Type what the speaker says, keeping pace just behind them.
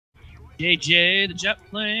JJ, the jet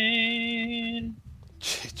plane.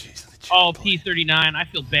 JJ's the jet Oh, plane. P-39. I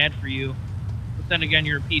feel bad for you. But then again,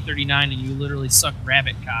 you're a P-39 and you literally suck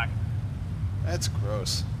rabbit cock. That's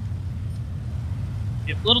gross.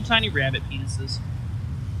 Yep, little tiny rabbit penises.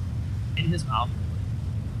 In his mouth.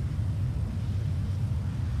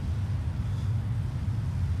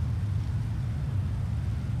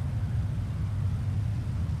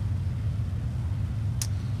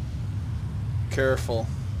 Careful.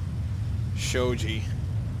 Shoji.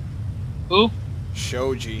 Who?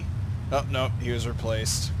 Shoji. Oh, no, he was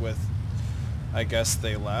replaced with... I guess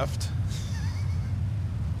they left.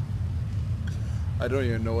 I don't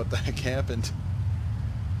even know what the heck happened.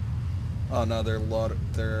 Oh no, they're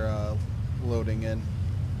loading in.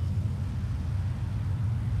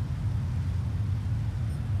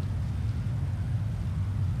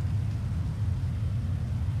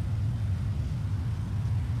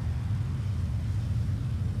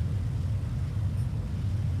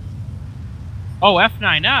 Oh,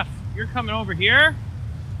 F9F. You're coming over here?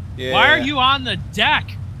 Yeah. Why are you on the deck?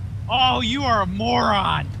 Oh, you are a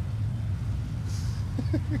moron.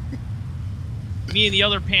 Me and the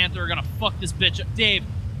other Panther are gonna fuck this bitch up. Dave,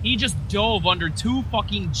 he just dove under 2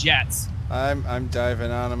 fucking jets. I'm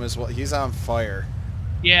diving on him as well. He's on fire.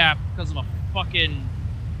 Yeah, because of a fucking...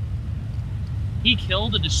 He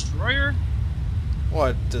killed a destroyer?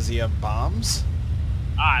 What, does he have bombs?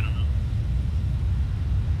 I don't know.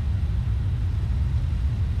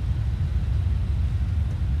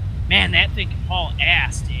 Man, that thing can haul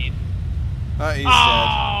ass, Dave. Oh, he's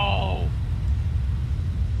dead.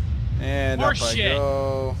 And More up shit. I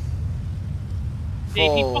go.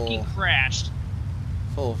 Dave, he fucking crashed.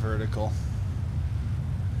 Full vertical.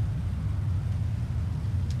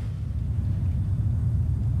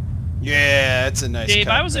 Yeah, it's a nice Dave,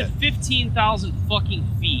 cockpit. I was at 15,000 fucking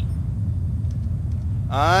feet.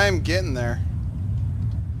 I'm getting there.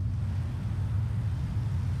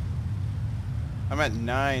 I'm at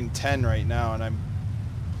 9-10 right now, and I'm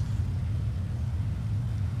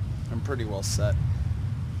pretty well set.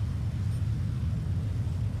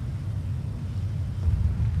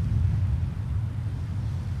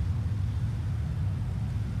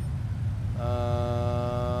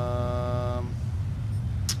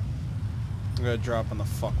 I'm gonna drop on the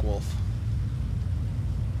fuck wolf.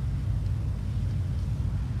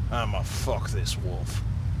 I'ma fuck this wolf.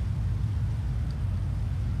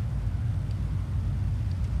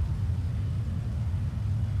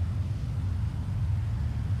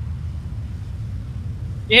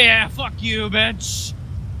 Yeah, fuck you, bitch.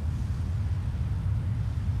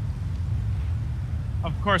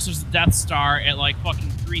 Of course, there's a Death Star at like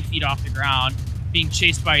fucking 3 feet off the ground, being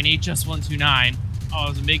chased by an HS-129. Oh, it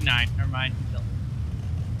was a MiG-9. Never mind.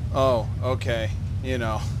 Oh, okay. You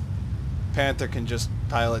know, Panther can just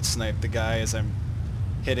pilot snipe the guy as I'm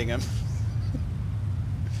hitting him.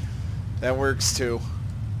 That works too.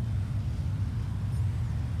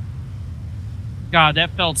 God, that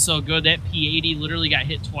felt so good. That P-80 literally got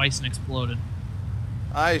hit twice and exploded.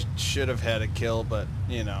 I should have had a kill, but,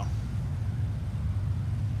 you know.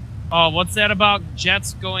 Oh, what's that about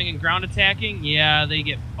jets going and ground attacking? Yeah, they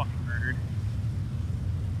get fucking murdered.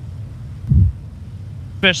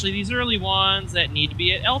 Especially these early ones that need to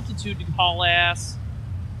be at altitude to haul ass.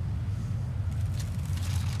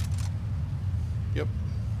 Yep.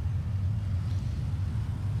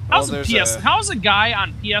 How's a guy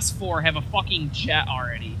on PS4 have a fucking jet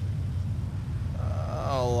already?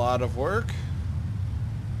 A lot of work.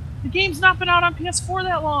 The game's not been out on PS4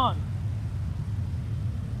 that long.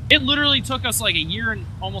 It literally took us like a year and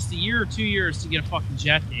almost a year or 2 years to get a fucking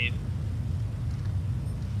jet, Dave.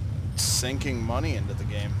 Sinking money into the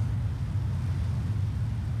game.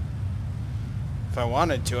 If I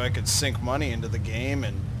wanted to, I could sink money into the game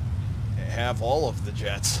and have all of the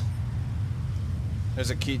jets. There's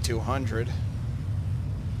a Key 200.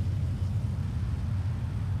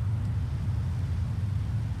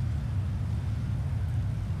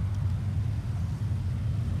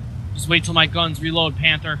 Just wait till my guns reload,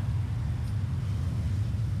 Panther.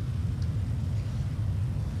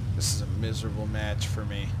 This is a miserable match for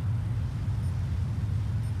me.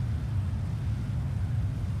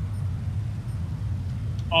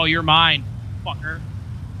 Oh, you're mine, fucker.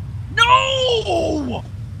 No!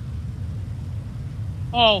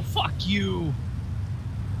 Oh, fuck you.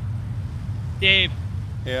 Dave.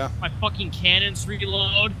 Yeah? My fucking cannons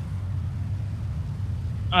reload.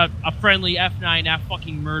 A friendly F9F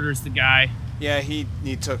fucking murders the guy. Yeah, he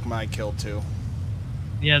took my kill too.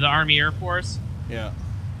 Yeah, the Army Air Force. Yeah.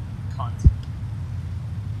 Cunt.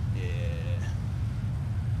 Yeah.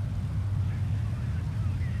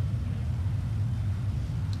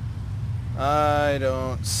 I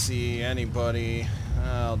don't see anybody.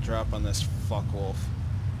 I'll drop on this fuckwolf.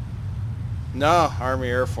 No, Army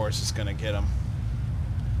Air Force is gonna get him.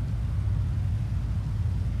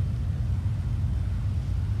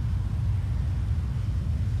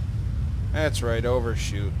 That's right,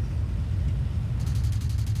 overshoot.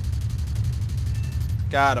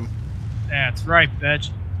 Got him. That's right, bitch.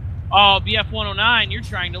 Oh, BF-109, you're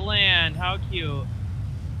trying to land. How cute.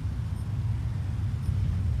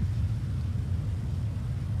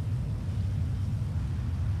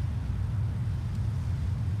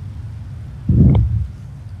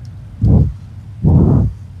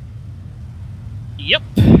 Yep,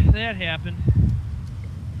 that happened.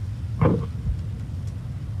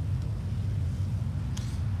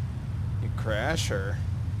 You crash or?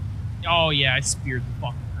 Oh yeah, I speared the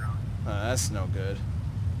fucking ground. That's no good.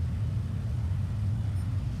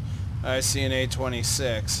 I see an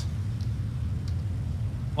A-26.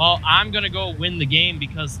 Well, I'm gonna go win the game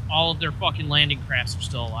because all of their fucking landing crafts are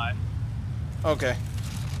still alive. Okay.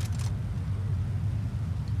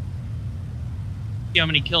 See how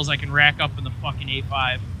many kills I can rack up in the fucking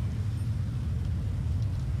A5.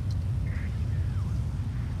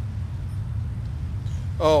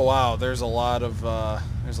 Oh wow, there's a lot of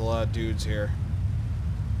dudes here.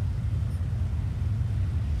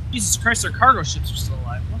 Jesus Christ, their cargo ships are still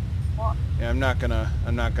alive. What the fuck? Yeah, I'm not gonna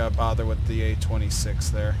bother with the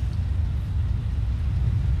A-26 there.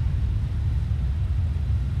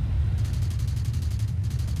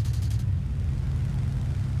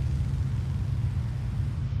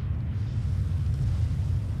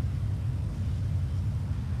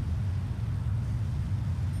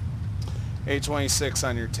 A-26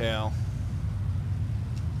 on your tail.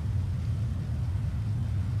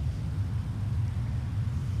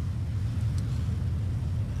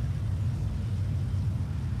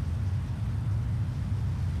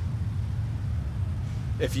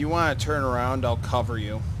 If you want to turn around, I'll cover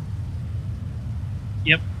you.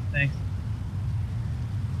 Yep, thanks.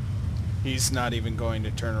 He's not even going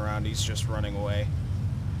to turn around, he's just running away.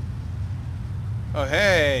 Oh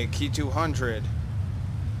hey, Key 200.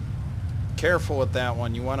 Careful with that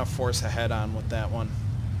one. You want to force a head-on with that one.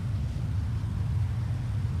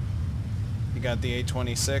 You got the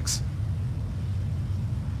A-26?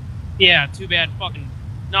 Yeah, too bad. Fucking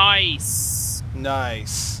nice.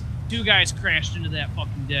 Nice. 2 guys crashed into that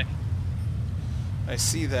fucking dick. I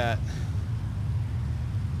see that.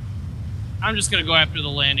 I'm just gonna go after the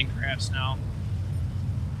landing crafts now.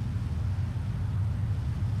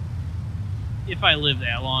 If I live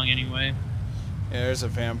that long, anyway. Yeah, there's a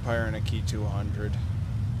vampire and a Key 200.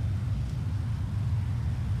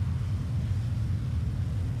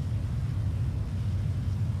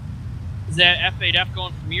 Is that F8F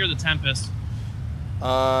going for me or the Tempest?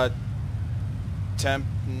 Not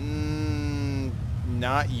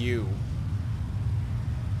you.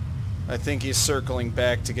 I think he's circling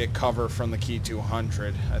back to get cover from the Key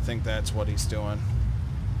 200. I think that's what he's doing.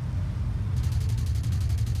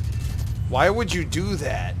 Why would you do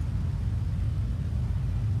that?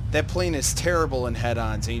 That plane is terrible in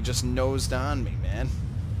head-ons, and he just nosed on me, man.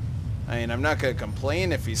 I mean, I'm not going to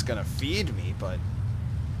complain if he's going to feed me, but...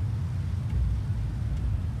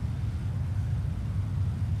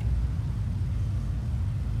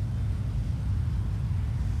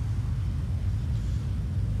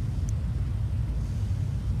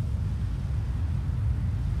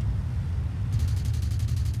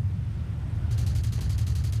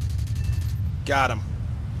 Got him.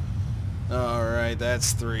 Alright,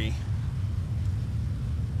 that's 3.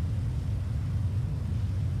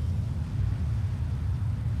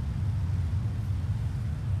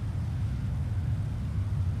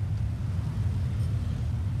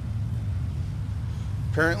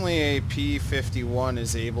 Apparently a P-51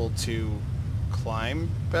 is able to climb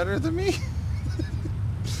better than me.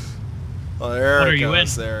 Well, there it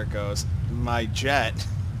goes. There it goes. My jet.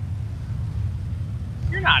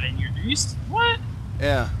 You're not in your... What?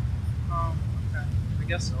 Yeah. Oh, okay. I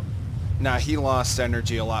guess so. Nah, he lost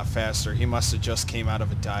energy a lot faster. He must have just came out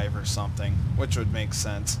of a dive or something, which would make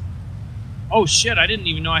sense. Oh shit, I didn't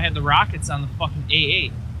even know I had the rockets on the fucking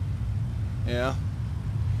A8. Yeah.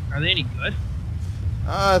 Are they any good?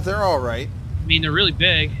 They're alright. I mean, they're really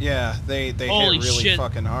big. Yeah, they hit really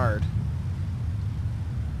fucking hard.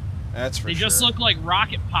 That's for sure. They just look like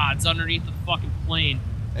rocket pods underneath the fucking plane.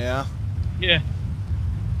 Yeah? Yeah.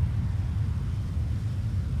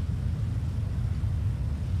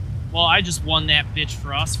 Well, I just won that bitch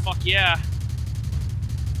for us. Fuck yeah.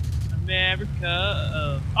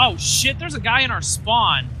 America. Oh shit, there's a guy in our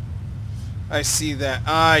spawn. I see that.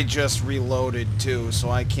 I just reloaded too, so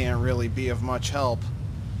I can't really be of much help.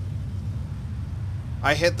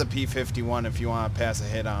 I hit the P-51 if you want to pass a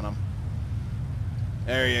hit on him.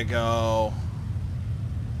 There you go.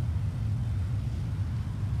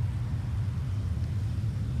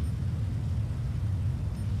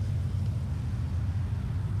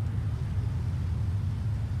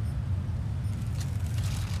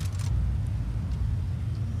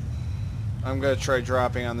 I'm going to try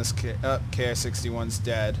dropping on this KI-61's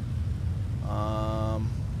dead.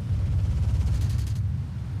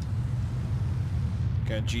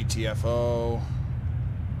 Got GTFO.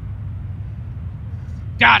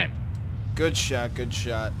 Got him! Good shot, good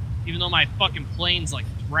shot. Even though my fucking plane's like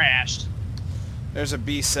thrashed. There's a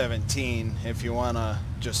B-17 if you want to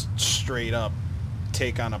just straight up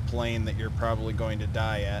take on a plane that you're probably going to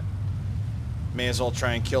die at. May as well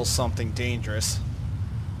try and kill something dangerous.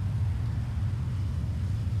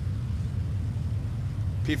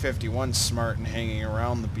 P-51's smart and hanging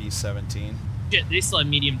around the B-17. Shit, they still have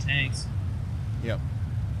medium tanks. Yep.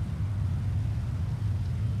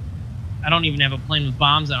 I don't even have a plane with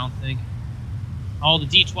bombs, I don't think. Oh, the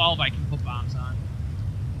D-12 I can put bombs on.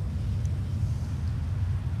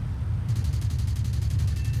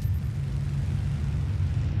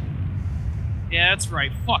 Yeah, that's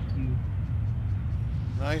right. Fuck you.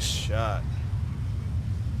 Nice shot.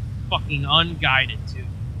 Fucking unguided, too.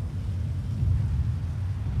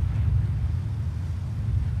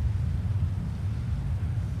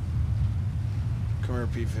 Come here,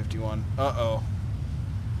 P-51. Uh-oh.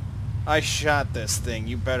 I shot this thing.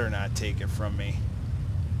 You better not take it from me.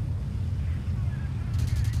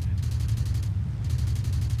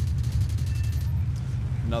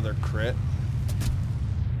 Another crit.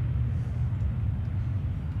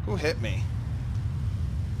 Who hit me?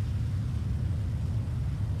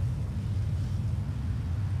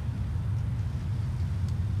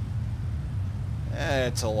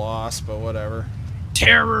 It's a loss, but whatever.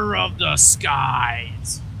 Terror of the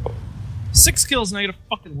skies. 6 kills and I get a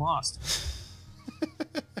fucking lost.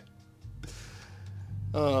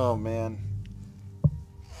 Oh, man.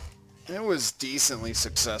 It was decently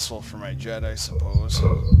successful for my jet, I suppose.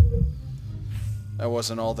 I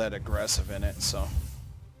wasn't all that aggressive in it, so...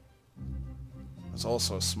 It was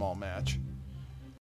also a small match.